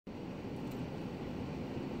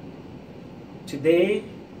Today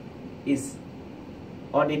is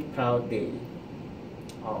Audit Proud Day,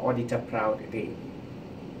 or Auditor Proud Day.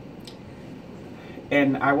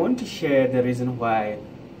 And I want to share the reason why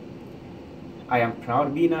I am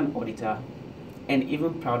proud being an auditor, and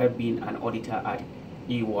even prouder being an auditor at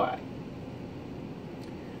EY.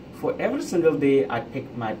 For every single day I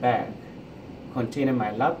pick my bag containing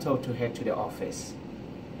my laptop to head to the office,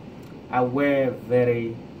 I wear a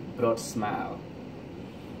very broad smile.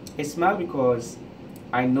 A smile because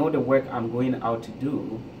I know the work I'm going out to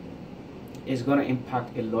do is going to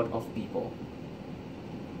impact a lot of people.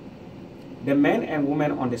 The men and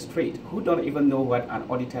women on the street who don't even know what an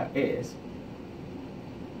auditor is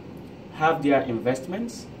have their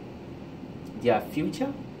investments, their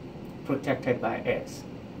future protected by us.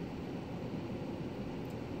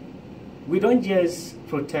 We don't just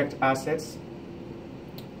protect assets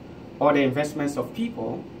or the investments of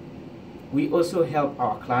people, we also help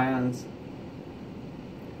our clients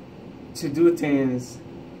to do things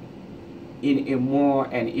in a more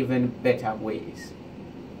and even better ways.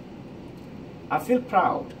 I feel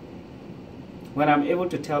proud when I'm able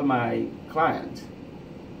to tell my client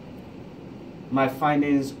my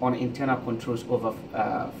findings on internal controls over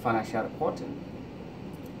financial reporting.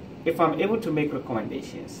 If I'm able to make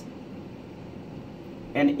recommendations,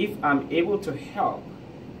 and if I'm able to help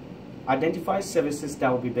identify services that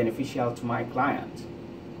will be beneficial to my client.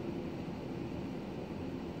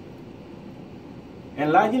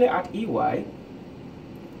 And largely at EY,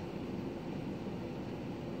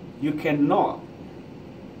 you cannot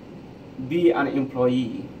be an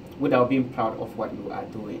employee without being proud of what you are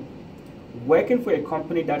doing. Working for a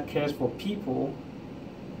company that cares for people,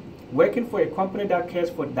 working for a company that cares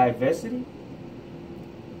for diversity,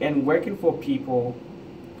 and working for people,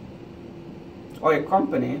 or a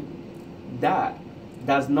company that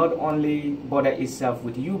does not only bother itself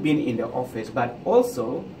with you being in the office, but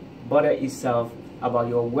also bother itself about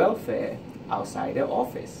your welfare outside the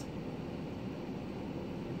office.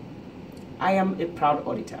 I am a proud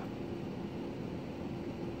auditor,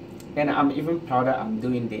 and I'm even prouder I'm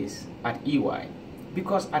doing this at EY,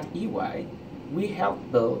 because at EY we help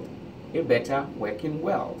build a better working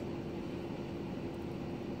world.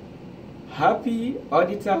 Happy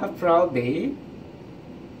Auditor Proud Day.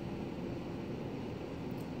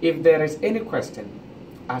 If there is any question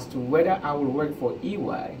as to whether I will work for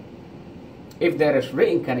EY, if there is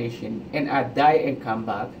reincarnation and I die and come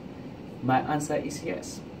back, my answer is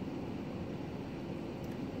yes.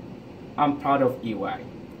 I'm proud of EY.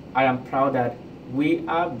 I am proud that we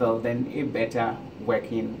are building a better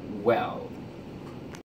working world.